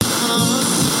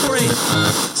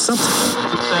Meet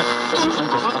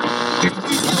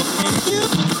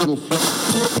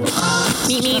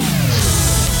me.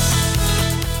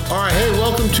 All right, hey,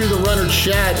 welcome to the Runner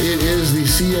Chat. It is the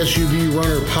CSUB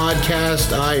Runner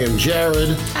Podcast. I am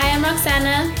Jarad. I am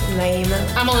Roxana. Anima.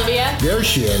 I'm Olivia. There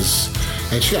she is.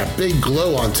 And she got a big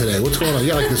glow on today. What's going on? You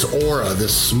got like this aura,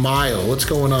 this smile. What's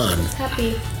going on?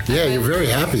 Happy. Yeah, you're very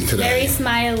happy today. Very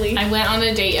smiley. I went on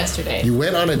a date yesterday. You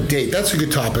went on a date. That's a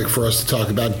good topic for us to talk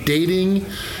about. Dating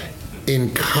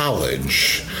in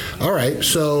college. All right,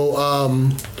 so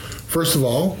first of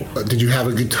all, did you have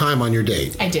a good time on your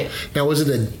date? I did. Now, was it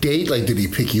a date? Like, did he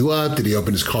pick you up? Did he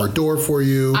open his car door for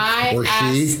you? I or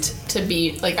asked to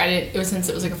be, like, I didn't, it was since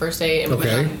it was like a first date and we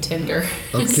Okay. met on Tinder.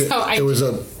 Okay. So It was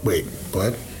a, wait,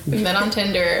 what? we met on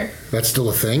Tinder. That's still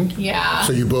a thing? Yeah.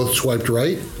 So you both swiped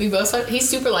right? We both, he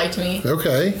super liked me.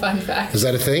 Okay. Fun fact. Is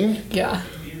that a thing? Yeah.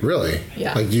 Really?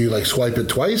 Yeah. Like, do you, like, swipe it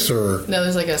twice, or? No,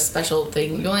 there's like a special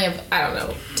thing. You only have, I don't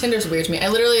know. Tinder's weird to me. I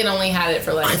literally had only had it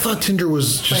for like. I thought Tinder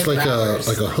was just like a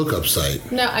hookup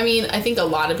site. No, I mean, I think a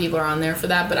lot of people are on there for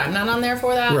that, but I'm not on there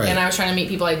for that. Right. And I was trying to meet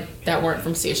people that weren't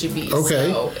from CSUB.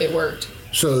 Okay. So it worked.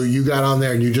 So you got on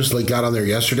there and you just, like, got on there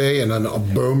yesterday and then,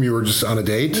 boom, you were just on a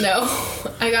date? No.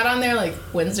 I got on there like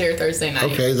Wednesday or Thursday night.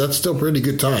 Okay, that's still pretty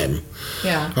good time.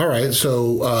 Yeah. All right,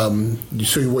 so you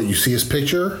see his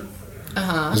picture?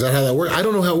 Is that how that works? I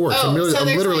don't know how it works. Oh, I'm so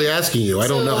there's, literally like, asking you. I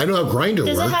don't know. I know how Grindr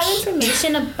Does works. it have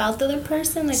information about the other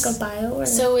person, like a bio? Or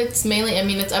So it's mainly, I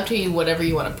mean, it's up to you whatever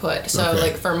you want to put. So, Okay.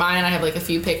 like, for mine, I have, like, a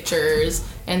few pictures,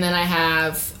 and then I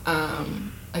have,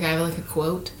 like, a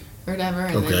quote or whatever.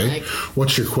 And Okay. Then, like,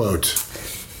 What's your quote?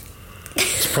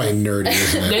 It's probably nerdy,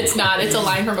 isn't it? it's not. It's a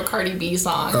line from a Cardi B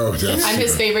song. Oh, that's I'm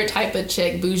his super. favorite type of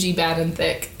chick, bougie, bad, and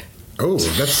thick. Oh,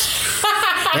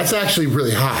 that's actually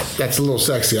really hot. That's a little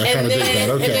sexy. I kind of dig that.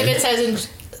 Okay. And then it says,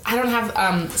 I don't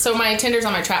have, so my Tinder's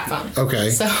on my trap phone. Okay.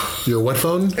 So, Your what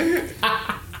phone?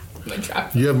 my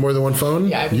trap phone. You have more than one phone?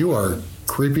 Yeah, I have You are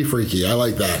creepy freaky. I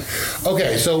like that.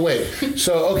 Okay, so wait.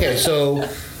 So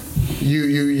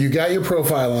you got your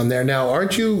profile on there. Now,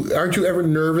 aren't you ever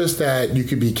nervous that you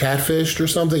could be catfished or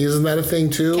something? Isn't that a thing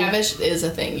too? Catfish is a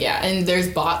thing, yeah. And there's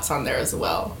bots on there as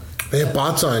well. They have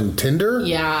bots on Tinder?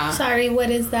 Yeah. Sorry, what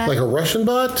is that? Like a Russian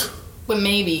bot? But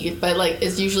maybe. But, like,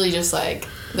 it's usually just, like,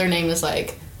 their name is,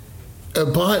 like... A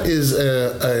bot is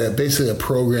basically a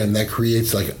program that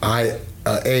creates like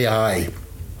AI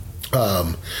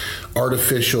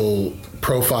artificial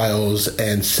profiles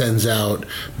and sends out,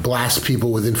 blasts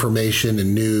people with information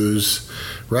and news.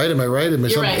 Right? Am I right? Am I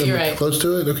right. close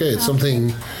to it? Okay, it's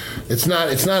something. It's not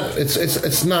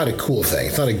a cool thing.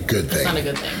 It's not a good thing. It's not a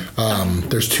good thing.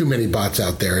 There's too many bots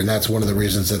out there, and that's one of the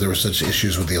reasons that there were such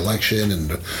issues with the election and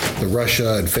the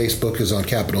Russia and Facebook is on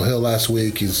Capitol Hill last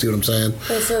week. You see what I'm saying?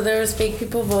 Wait, so there was fake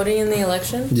people voting in the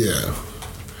election? Yeah.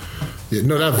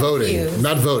 No, not voting. confused.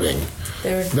 Not voting.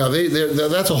 They were... No,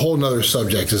 that's a whole nother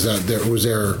subject. Is that there was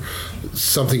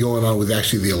something going on with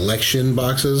actually the election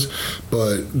boxes?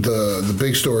 But the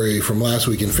big story from last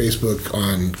week in Facebook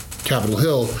on Capitol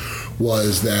Hill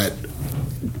was that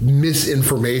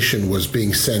misinformation was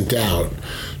being sent out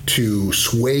to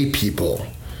sway people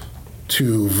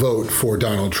to vote for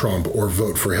Donald Trump or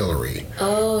vote for Hillary.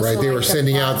 Oh, right? so They like were the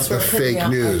sending out bots the were putting fake out,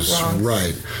 like, news. wrong-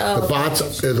 Right. Oh, the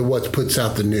bots are what puts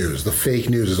out the news. The fake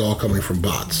news is all coming from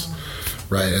bots.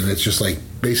 Right? And it's just like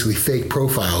basically fake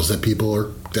profiles that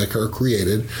are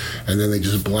created, and then they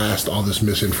just blast all this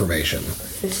misinformation.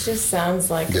 This just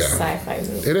sounds like a sci-fi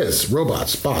movie. It is.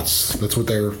 Robots, bots. That's what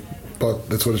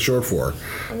it's short for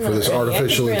this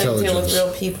artificial I intelligence. deal with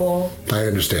real people. I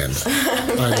understand.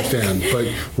 But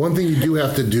one thing you do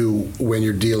have to do when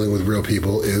you're dealing with real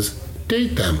people is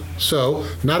date them. So,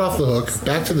 not off the hook.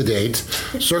 Back to the date.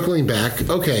 Circling back.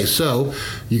 Okay, so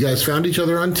you guys found each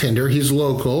other on Tinder. He's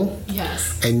local.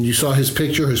 Yes. And you saw his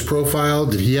picture, his profile.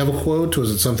 Did he have a quote?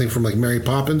 Was it something from like Mary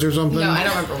Poppins or something? No, I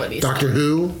don't remember what he said. Doctor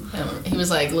Who? He was,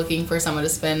 like, looking for someone to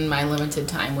spend my limited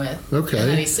time with. Okay. And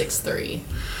then he's 6'3".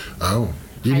 Oh.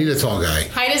 You need a tall guy.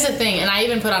 Height is a thing, and I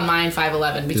even put on mine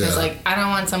 5'11", because, Yeah. like, I don't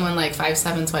want someone, like,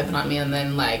 5'7" swiping on me, and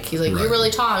then, like, he's like, Right. you're really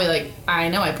tall. I'll be like, I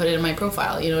know, I put it in my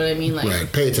profile. You know what I mean? Like,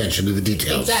 Right. Pay attention to the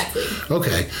details. Exactly.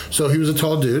 Okay. So he was a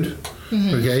tall dude.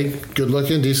 Mm-hmm. Okay. Good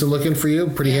looking, decent looking for you.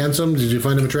 Pretty handsome. Did you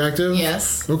find him attractive?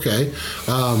 Yes. Okay.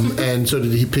 And so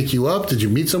did he pick you up? Did you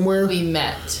meet somewhere? We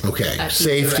met. Okay. at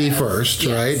Safety Pizza Red. first,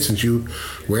 Yes. right? Since you,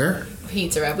 where?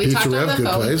 Pizza Rev. We Pizza talked Rev, on the good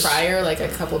phone place. prior, like a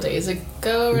couple days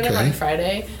ago or whatever, Okay. on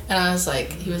Friday. And I was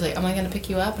like, he was like, am I going to pick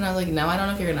you up? And I was like, no, I don't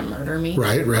know if you're going to murder me.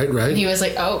 Right. And he was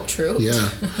like, oh, true. Yeah.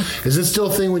 Is it still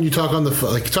a thing when you talk on the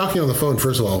phone? Like, talking on the phone,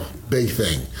 first of all, big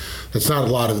thing. That's not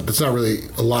really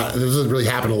a lot. It doesn't really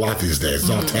happen a lot these days. It's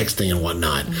all texting and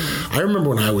whatnot. I remember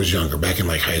when I was younger, back in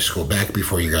like high school, back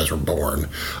before you guys were born,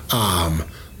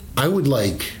 I would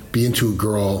like be into a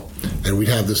girl and we'd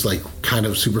have this like kind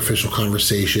of superficial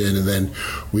conversation, and then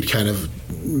we'd kind of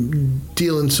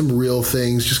deal in some real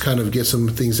things, just kind of get some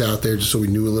things out there just so we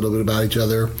knew a little bit about each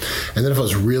other. And then if I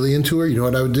was really into her, you know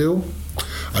what I would do?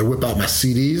 I'd whip out my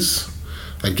CDs.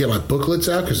 I'd get my booklets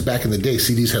out, because back in the day,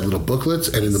 CDs had little booklets,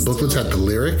 and in the booklets had the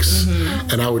lyrics.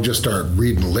 And I would just start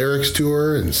reading lyrics to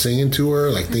her and singing to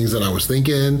her, like things that I was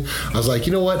thinking. I was like,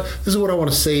 you know what? This is what I want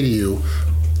to say to you,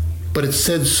 but it's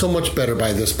said so much better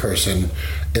by this person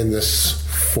in this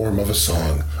form of a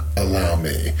song. Allow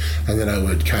me. And then I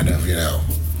would kind of, you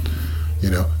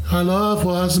know, our love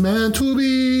was meant to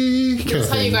be. That's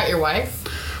how you got your wife?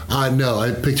 No,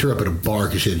 I picked her up at a bar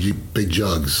because she had big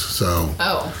jugs. So,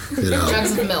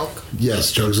 Jugs of milk.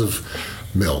 Yes, jugs of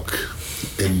milk.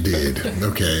 Indeed.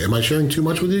 Okay. Am I sharing too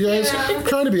much with you guys? I'm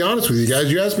trying to be honest with you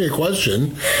guys. You asked me a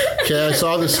question. Okay, I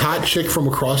saw this hot chick from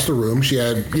across the room. She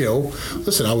had,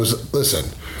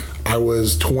 I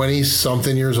was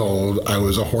 20-something years old. I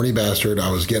was a horny bastard.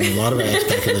 I was getting a lot of ass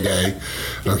back in the day.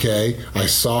 Okay? I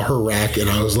saw her rack, and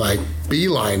I was like,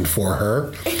 beeline for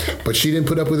her. But she didn't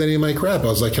put up with any of my crap. I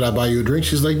was like, can I buy you a drink?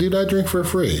 She's like, dude, I drink for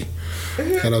free.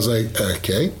 And I was like,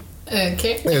 okay.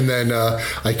 Okay. And then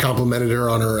I complimented her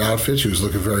on her outfit. She was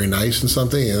looking very nice and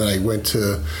something. And then I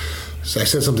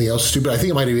said something else stupid. I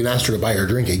think I might have even asked her to buy her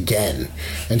drink again.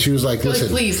 And she was like, listen.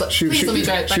 Please let me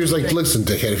try it. She was like, listen,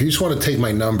 dickhead, if you just want to take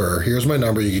my number, here's my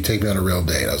number. You can take me on a real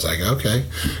date. I was like, okay.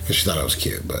 Because she thought I was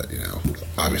cute, but,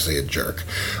 obviously a jerk.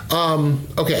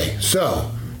 Okay, so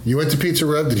you went to Pizza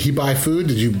Rev. Did he buy food?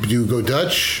 Did you go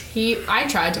Dutch? I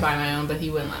tried to buy my own, but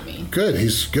he wouldn't let me. Good.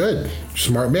 He's good.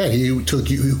 Smart man. He took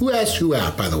you. Who asked who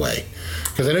out, by the way?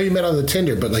 Because I know you met on the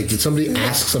Tinder, but like, did somebody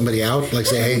ask somebody out? Like,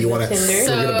 say, hey, you want to go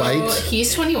get a bite?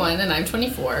 He's 21 and I'm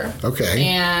 24. Okay.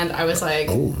 And I was like,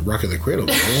 oh, rocking the cradle,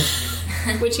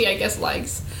 girl. Which he, I guess,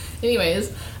 likes. Anyways,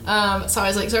 so I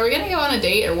was like, so are we gonna go on a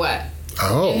date or what?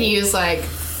 Oh. And he's like,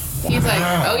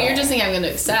 oh, you're just thinking I'm gonna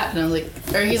accept. And I was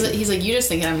like, or he's like, you just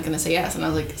thinking I'm gonna say yes. And I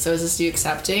was like, so is this you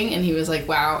accepting? And he was like,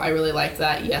 wow, I really like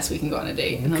that. Yes, we can go on a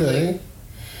date. And I was like,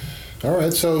 all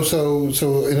right,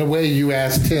 so in a way you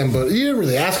asked him, but you didn't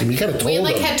really ask him. You kind of told him.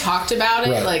 We had talked about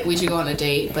it, right. Like we should go on a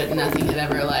date, but nothing had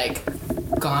ever like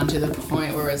gone to the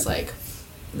point where it's like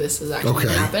this is actually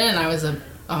gonna happen. And I was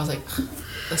like,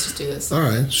 let's just do this. All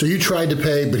right, so you tried to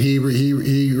pay, but he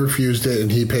refused it,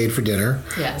 and he paid for dinner.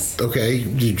 Yes. Okay.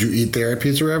 Did you eat there at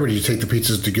Pizza Rev, or did you take the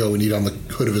pizzas to go and eat on the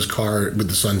hood of his car with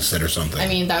the sunset or something? I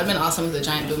mean, that would have been awesome with a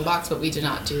giant boombox, but we did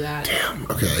not do that. Damn.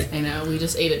 Okay. I know. We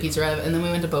just ate at Pizza Rev, and then we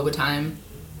went to Boba Time.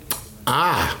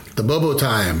 Ah, the bobo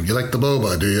time. You like the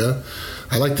boba, do you?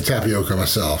 I like the tapioca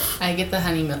myself. I get the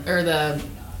honey milk or the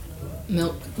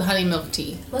honey milk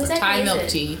tea. What exactly Thai is milk it?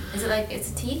 tea. Is it like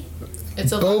it's a tea?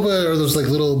 It's a boba are those like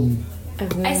little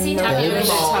I see tapioca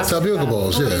balls. Tapioca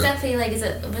balls, What yeah. exactly like is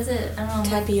it? Was it? I don't know.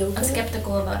 Tapioca? I'm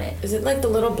skeptical about it. Is it like the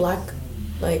little black,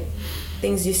 like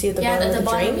things you see at the bottom of the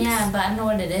bottom, drinks? yeah, but I don't know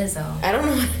what it is though. I don't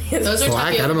know what it is. Those are Black?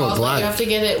 tapioca I don't know balls, black. but you have to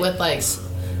get it with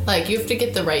like you have to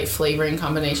get the right flavoring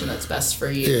combination that's best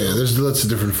for you. Yeah, there's lots of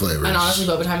different flavors. And honestly,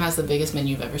 Boba Time has the biggest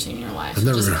menu you've ever seen in your life. I've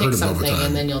never just even pick heard of Boba something, Time.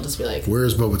 and then you'll just be like, Where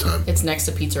is Boba Time? it's next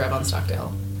to Pizza Rev on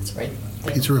Stockdale. It's right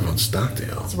there. Pizza Rev on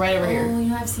Stockdale. It's right over here.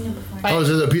 Oh, I've seen it before. Oh, is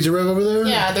there a Pizza Rev over there?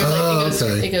 Yeah, there's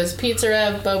okay. it goes Pizza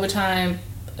Rev, Boba Time,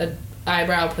 an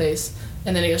eyebrow place,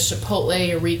 and then it goes Chipotle,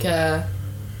 Eureka.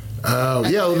 Oh,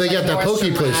 yeah, well, they got that North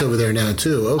poke place Rack. over there now,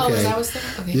 too. Okay. Oh, is that what's there?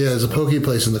 Okay. Yeah, there's a poke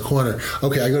place in the corner.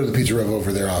 Okay, I go to the Pizza Rev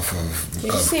over there off of Did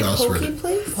you say Gosford. pokey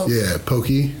place? Yeah, poke.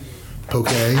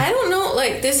 I don't know.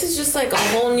 Like, this is just like a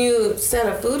whole new set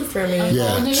of food for me.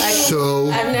 Yeah, Like, so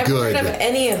I've never good. heard of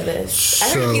any of this. I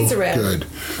So heard Pizza Rev. good.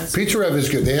 Pizza Rev is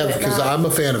good. They have, because I'm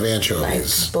a fan of Like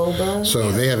anchovies. boba. So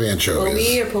they have Bobi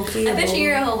anchovies. or pokey. I or bet boba.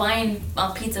 you're a Hawaiian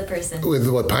pizza person. With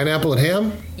what, pineapple and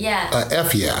ham? Yeah.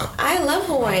 F yeah. I love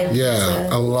Hawaiian Yeah, pizza.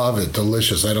 I love it.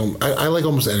 Delicious. I like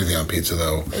almost anything on pizza,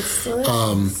 though. It's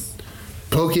delicious.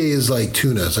 Poke is like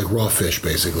tuna. It's like raw fish,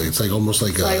 basically. It's like almost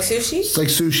like like sushi? It's like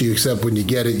sushi, except when you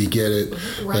get it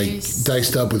Rice. like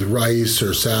diced up with rice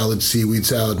or salad, seaweed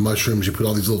salad, mushrooms. You put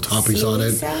all these little toppings on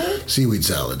it. Seaweed salad? Seaweed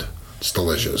salad. It's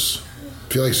delicious.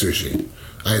 If you like sushi,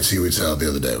 I had seaweed salad the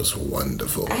other day. It was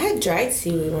wonderful. I had dried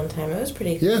seaweed one time. It was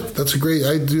pretty good. Yeah, that's a great.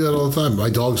 I do that all the time. My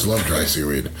dogs love dry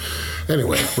seaweed.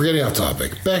 Anyway, we're getting off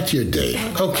topic. Back to your date.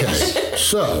 Okay,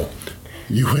 so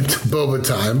you went to boba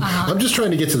time. I'm just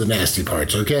trying to get to the nasty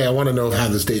parts. Okay, I want to know how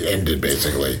this date ended,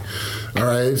 basically. All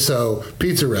right, so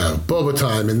pizza rev, boba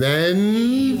time, and then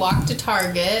You walked to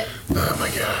Target. oh my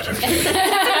god. Okay.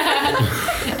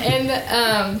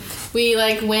 And we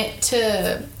like went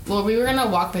to we were gonna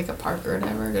walk like a park or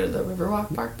whatever, go to the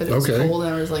Riverwalk Park, but it was Okay. cold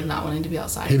and I was like not wanting to be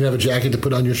outside. He didn't have a jacket to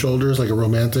put on your shoulders like a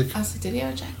romantic? I was like, did he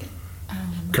have a jacket? I don't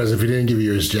remember. Because if he didn't give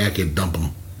you his jacket, dump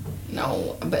him.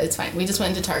 No, but it's fine. We just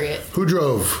went to Target. Who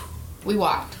drove? We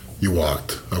walked. You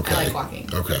walked. Okay. I like walking.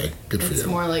 Okay, good for It's you.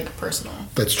 more like personal.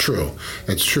 That's true.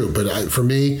 That's true. But for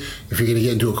me, if you're going to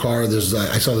get into a car, I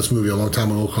saw this movie a long time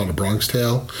ago called A Bronx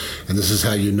Tale, and this is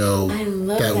how you know I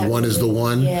love that that one is the movie.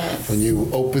 one. Yes. When you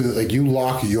open it, like you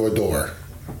lock your door,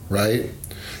 right?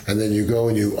 And then you go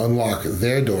and you unlock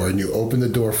their door and you open the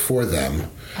door for them.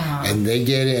 And they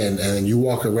get in, and then you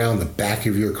walk around the back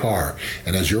of your car.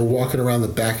 And as you're walking around the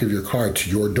back of your car to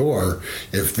your door,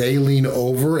 if they lean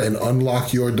over and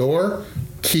unlock your door,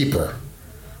 keep her.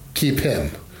 Keep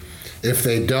him. If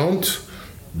they don't,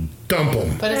 dump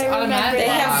them. But it's automatic. They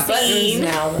have lock. buttons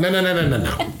now.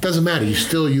 No. Doesn't matter.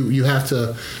 You have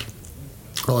to.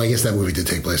 Oh, I guess that movie did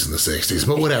take place in the 60s,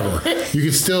 but whatever. You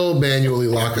can still manually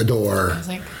lock a door. I was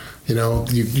like, You know,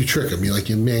 you trick them. You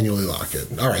manually lock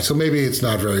it. All right, so maybe it's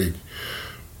not very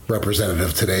representative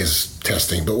of today's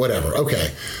testing, but whatever.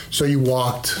 Okay, so you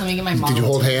walked. Let me get my Did you mom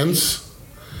hold to- hands?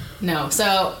 no.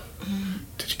 So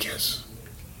Did you kiss?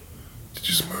 Did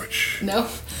you smooch? no,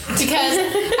 because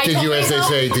I Did told you, as they myself,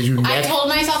 say, did you I neck? told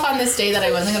myself on this day that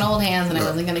I wasn't gonna hold hands and I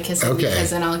wasn't gonna kiss him Okay.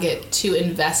 because then I'll get too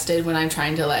invested when I'm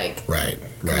trying to like. Right.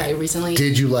 I recently.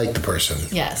 Did you like the person?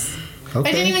 Yes. Okay.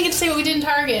 I didn't even get to say what we did in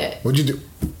Target. What'd you do?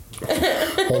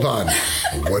 Hold on.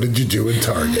 What did you do in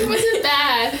Target? It wasn't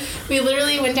bad. We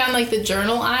literally went down like the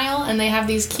journal aisle, and they have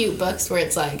these cute books where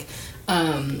it's like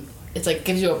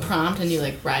gives you a prompt and you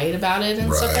like write about it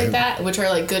and stuff Right. like that, which are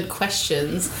like good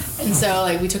questions. And so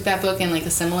like we took that book and like a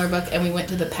similar book, and we went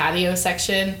to the patio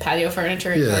section, patio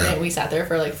furniture, and Yeah. we sat there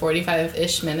for like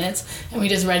 45-ish minutes, and we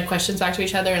just read questions back to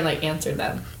each other and like answered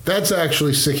them. That's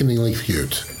actually sickeningly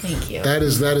cute. Thank you. That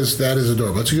is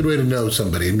adorable. It's a good way to know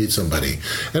somebody and meet somebody,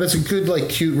 and it's a good, like,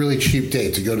 cute, really cheap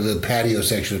date to go to the patio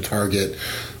section of Target,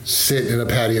 sit in a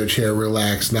patio chair,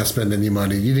 relax, not spend any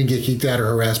money. You didn't get kicked out or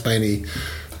harassed by any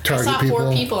Target I saw people.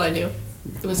 4 people I knew.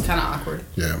 It was kind of awkward.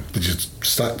 Yeah. Did you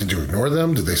stop? Did you ignore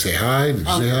them? Did they say hi? Did you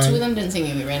say 2 hi? of them didn't see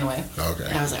me. We ran away. Okay.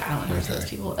 And I was like, I don't want to Okay. those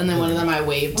people. And then one of them I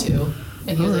waved to,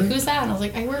 and he was like, "Who's that?" And I was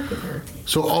like, "I work with her."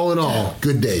 So all in all,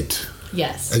 good date,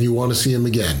 Yes. and you want to see him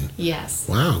again. Yes.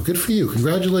 Wow, good for you.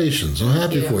 Congratulations. I'm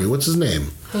happy you. for you. What's his name?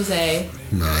 Jose.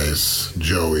 Nice.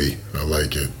 Joey. I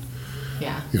like it.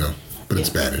 Yeah. You know, but in Yeah.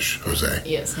 Spanish, Jose.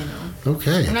 Yes, I know.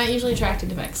 Okay. I'm not usually attracted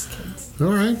to Mexicans, All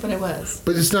right. but I was.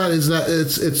 But it's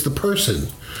the person.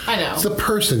 I know. It's the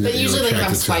person But that usually, you're like, if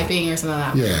I'm attracted to. swiping or something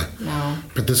like that. Yeah. No,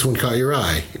 But this one caught your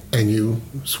eye, and you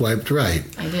swiped right.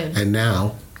 I did. And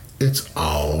now it's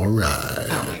all right.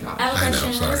 Oh my god. I have a I know,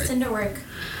 question. How sorry. does Tinder work?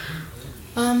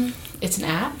 It's an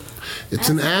app. It's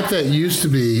an app that used to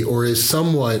be, or is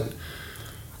somewhat,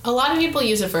 A lot of people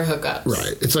use it for hookups.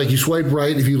 right. It's like you swipe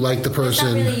right if you like the It's not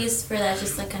person. really used for that.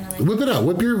 Just like kind of like. Whip it out.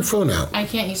 Whip your phone out. I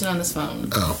can't use it on this phone.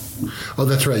 Oh,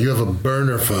 that's right. You have a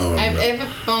burner phone. I have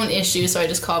a phone issue, so I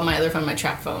just called my other phone my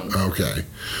trap phone. Okay.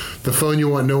 The phone you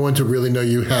want no one to really know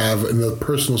you have, and the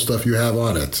personal stuff you have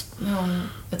on it. No,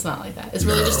 it's not like that. It's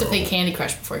really just to No. play Candy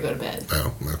Crush before I go to bed.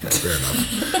 Oh, okay, fair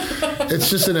enough.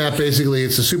 It's just an app, basically.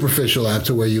 It's a superficial app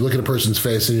to where you look at a person's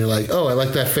face and you're like, oh, I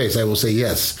like that face, I will say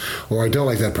yes. Or I don't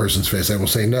like that person's face, I will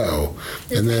say no.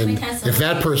 And then if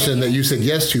that person that you said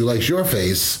yes to likes your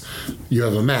face, you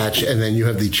have a match, and then you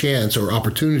have the chance or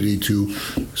opportunity to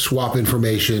swap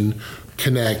information,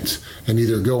 connect, and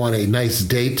either go on a nice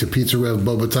date to Pizza Rev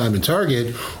Boba Time and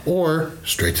Target, or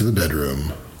straight to the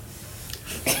bedroom.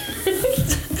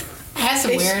 I had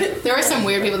some weird. There were some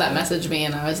weird people that messaged me,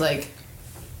 and I was like,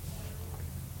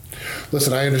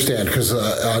 Listen, I understand because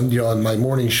on my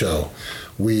morning show,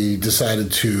 we decided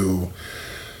to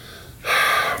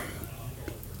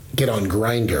get on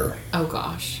Grindr "Oh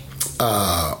gosh."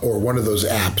 or one of those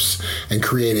apps and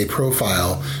create a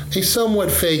profile, a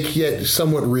somewhat fake yet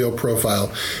somewhat real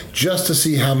profile, just to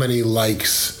see how many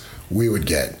likes we would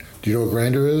get. Do you know what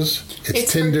Grindr is?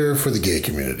 It's Tinder for the gay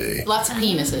community. Lots of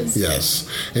penises. Yes.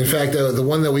 In fact, the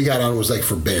one that we got on was like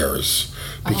for bears.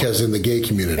 Because in the gay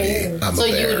community, Bears. I'm So a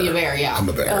you bear. would be a bear, yeah. I'm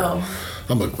a bear. Oh.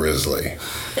 I'm a grizzly.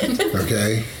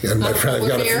 Okay? And my friend,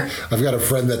 I've got a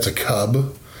friend that's a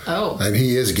cub. Oh. And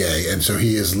he is gay, and so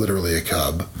he is literally a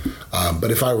cub. But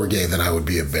if I were gay, then I would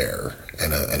be a bear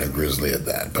and a grizzly at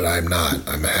that. But I'm not.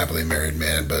 I'm a happily married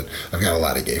man, but I've got a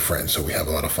lot of gay friends, so we have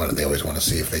a lot of fun, and they always want to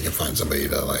see if they can find somebody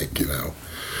to, like, you know,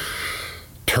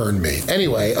 turn me.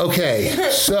 Anyway, okay,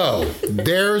 so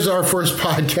there's our first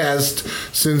podcast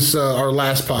since our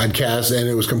last podcast, and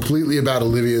it was completely about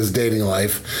Olivia's dating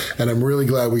life, and I'm really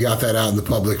glad we got that out in the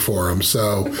public forum.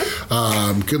 So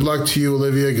good luck to you,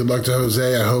 Olivia. Good luck to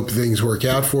Jose. I hope things work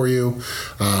out for you.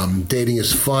 Dating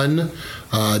is fun.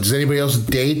 Does anybody else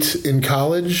date in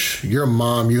college? You're a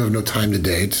mom. You have no time to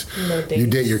date. No dates. You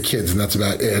date your kids, and that's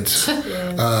about it.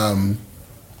 Yeah.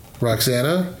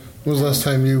 Roxana? When was the last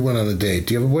time you went on a date?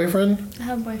 Do you have a boyfriend? I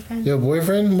have a boyfriend. You have a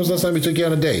boyfriend? When was the last time he took you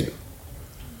on a date?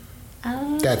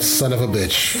 That son of a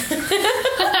bitch.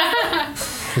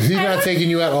 Is he not taking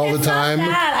you out all the time?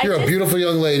 You're a beautiful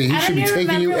young lady. He should be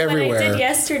taking you everywhere. I did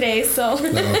yesterday, so.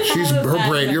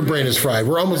 No, your brain is fried.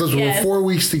 We're almost done. We're 4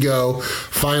 weeks to go.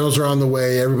 Finals are on the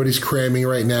way. Everybody's cramming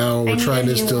right now. We're trying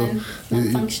to still.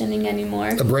 Not functioning anymore.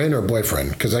 A brain or a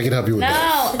boyfriend? Because I can help you with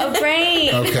that. No, a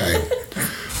brain. Okay.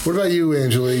 What about you,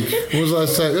 Angelique? When was the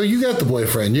last time? Oh, you got the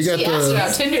boyfriend. You got She asked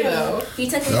about Tinder, though. He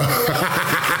took me.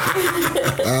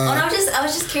 I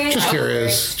was just curious.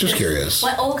 Just curious.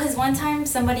 What? Because one time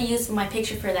somebody used my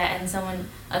picture for that, and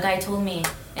a guy told me,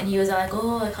 and he was like,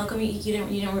 "Oh, like, how come you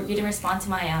didn't respond to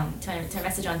my to my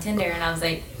message on Tinder?" And I was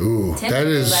like, "Ooh, Tinder? that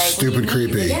is like, stupid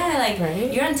creepy." Like, yeah, like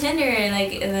right? You're on Tinder,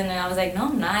 and then I was like, "No,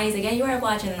 I'm not." He's like, "Yeah, you are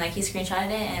watching." And like he screenshotted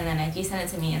it, and then he sent it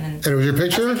to me, and then. And it was your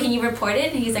picture? I was like, "Can you report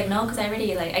it?" And he's like, "No, because I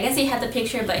already like." I guess he had the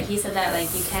picture, but he said that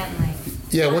like you can't like.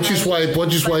 Yeah, once you swipe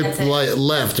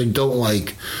left and don't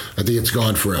like, I think it's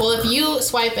gone forever. Well, if you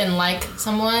swipe and like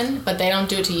someone, but they don't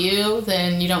do it to you,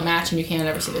 then you don't match and you can't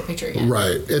ever see their picture again.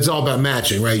 Right. It's all about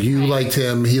matching, right? You liked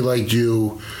him, he liked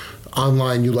you.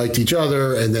 Online, you liked each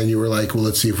other, and then you were like, well,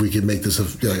 let's see if we can make this a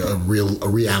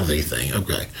reality thing.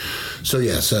 Okay. So,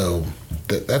 yeah,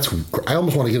 that's... I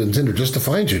almost want to get on Tinder just to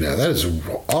find you now. That is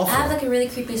awful. I have like a really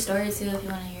creepy story, too, if you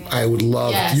want to hear it. I would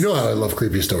love... Yes. You know how I love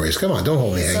creepy stories. Come on, don't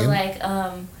hold me hanging. So, like,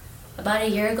 about a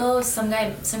year ago, some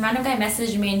random guy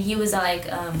messaged me, and he was like,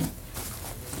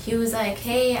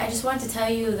 hey, I just wanted to tell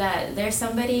you that there's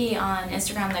somebody on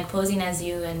Instagram, like, posing as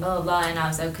you, and blah, blah, blah. And I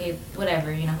was like, okay,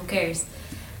 whatever, who cares?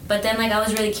 But then, like, I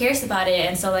was really curious about it,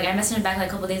 and so, like, I messaged him back, like,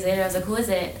 a couple days later. I was like, who is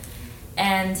it?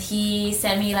 And he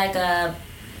sent me, like, a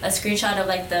screenshot of,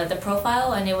 like, the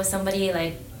profile, and it was somebody,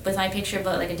 like, with my picture,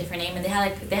 but, like, a different name. And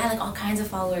they had all kinds of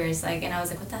followers, like, and I was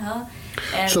like, what the hell?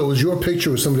 And so it was your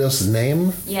picture with somebody else's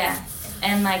name? Yeah.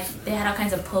 And, like, they had all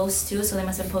kinds of posts, too, so they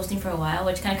must have been posting for a while,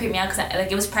 which kind of creeped me out, because,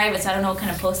 like, it was private, so I don't know what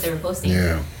kind of posts they were posting.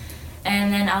 Yeah.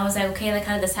 And then I was like, okay, like,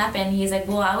 how did this happen? He's like,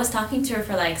 well, I was talking to her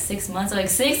for, like, 6 months. I'm like,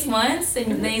 6 months?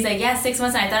 And then he's like, yeah, 6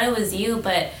 months. And I thought it was you,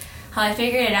 but how I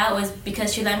figured it out was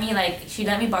because she let me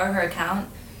borrow her account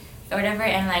or whatever.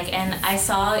 And, like, and I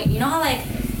saw, you know how, like,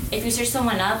 if you search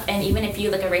someone up and even if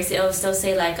you, like, erase it, it'll still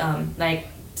say,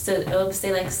 so it'll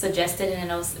say, like, suggested,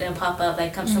 and it'll pop up,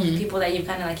 like, comes from people that you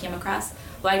kind of, like, came across.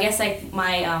 Well, I guess, like,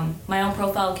 my own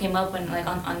profile came up when, like,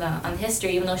 on the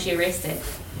history, even though she erased it.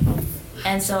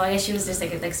 And so I guess she was just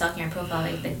like stalking her profile,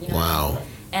 like. Wow.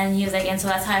 And he was like, and so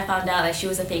that's how I found out, like, she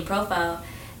was a fake profile.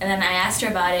 And then I asked her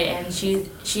about it, and she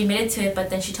admitted to it,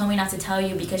 but then she told me not to tell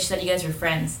you because she said you guys were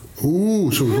friends. Ooh,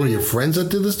 so it was one of your friends that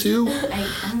did this to you? I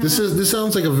don't know. This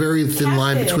sounds like a very thin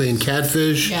line between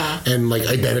catfish and, like,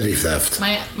 identity theft.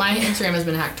 My Instagram has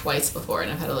been hacked twice before,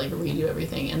 and I've had to, like, redo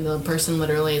everything. And the person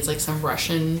literally, it's like some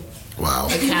Russian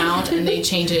account, and they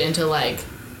change it into, like,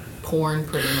 porn,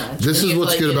 pretty much. This is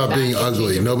what's good about being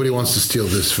ugly. Nobody wants to steal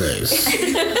this face.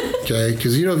 Okay?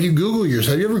 Because, if you Google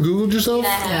yourself, have you ever Googled yourself?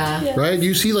 Yeah. Right?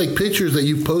 You see, like, pictures that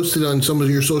you posted on some of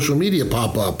your social media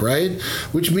pop up, right?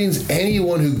 Which means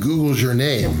anyone who Googles your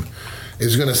name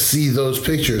is going to see those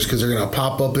pictures because they're going to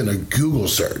pop up in a Google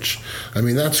search. I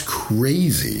mean, that's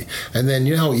crazy. And then,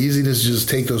 you know how easy it is to just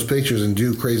take those pictures and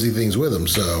do crazy things with them,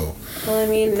 so... Well, I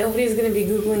mean, nobody's going to be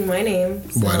Googling my name.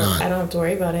 So why not? I don't have to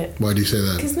worry about it. Why do you say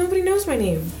that? Because nobody knows my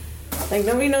name. Like,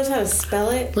 nobody knows how to spell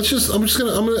it. I'm gonna ask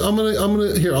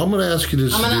you to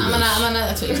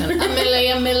That's what you said.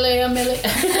 Amelie.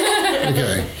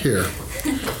 Okay, here.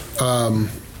 How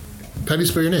do you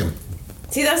spell your name?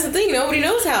 See, that's the thing. Nobody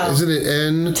knows how. Isn't it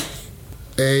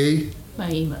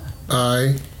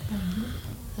N-A-I-M-A?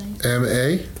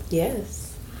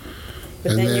 Yes.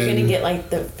 But And then you're then- going to get,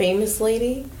 like, the famous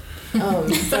lady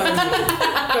from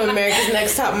America's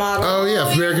Next Top Model. Oh,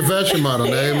 yeah, American Fashion Model,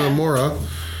 Naima Mora.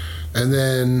 And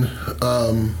then,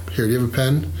 here, do you have a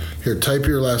pen? Here, type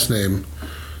your last name.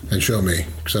 and show me,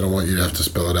 because I don't want you to have to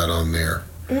spell it out on there.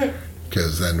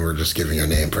 Because then we're just giving your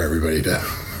name for everybody to,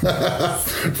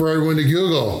 for everyone to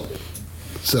Google.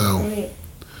 So, Wait.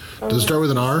 does it start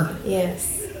with an R?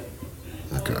 Yes.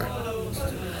 Okay.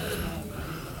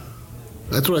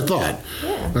 That's what I thought.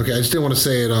 Yeah. Okay, I just didn't want to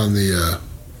say it on the.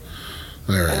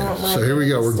 All right. So here we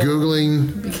go. We're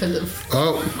Googling. Because of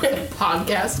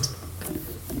podcast.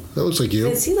 That looks like you.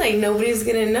 And see, like, nobody's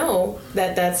gonna know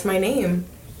that that's my name.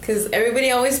 Because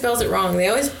everybody always spells it wrong. They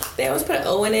always put an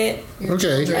O in it.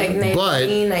 Okay, Like but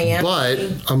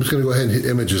I'm just going to go ahead and hit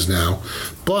images now.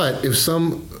 But if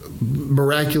some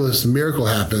miraculous miracle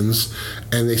happens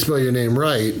and they spell your name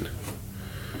right,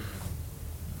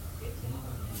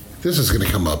 this is going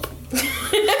to come up.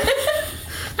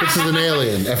 This is an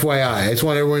alien, FYI. I just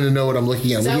want everyone to know what I'm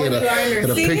looking at. I'm looking at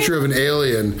a picture of an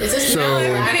alien. Is this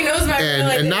Everybody knows about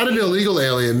and not an illegal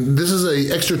alien. This is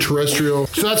a extraterrestrial.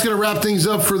 So that's going to wrap things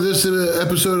up for this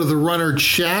episode of the Runner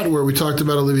Chat, where we talked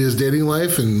about Olivia's dating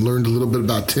life and learned a little bit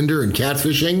about Tinder and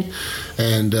catfishing,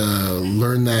 and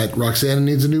learned that Roxana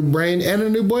needs a new brain and a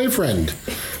new boyfriend.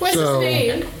 What's his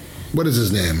name? What is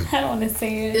his name? I don't want to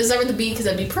say it. Is that with the B? Because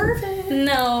that'd be perfect.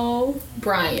 No.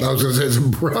 Brian. I was going to say it's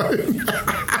Brian.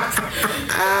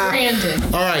 Brandon.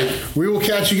 All right. We will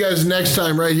catch you guys next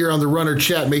time right here on the Runner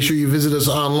Chat. Make sure you visit us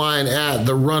online at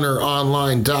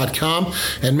therunneronline.com,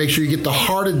 and make sure you get the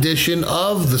hard edition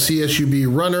of the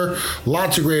CSUB Runner.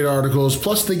 Lots of great articles,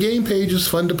 plus the game page is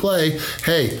fun to play.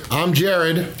 Hey, I'm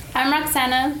Jarad. I'm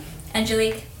Roxana.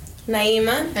 Angelique.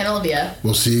 Naima. And Olivia.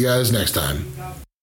 We'll see you guys next time.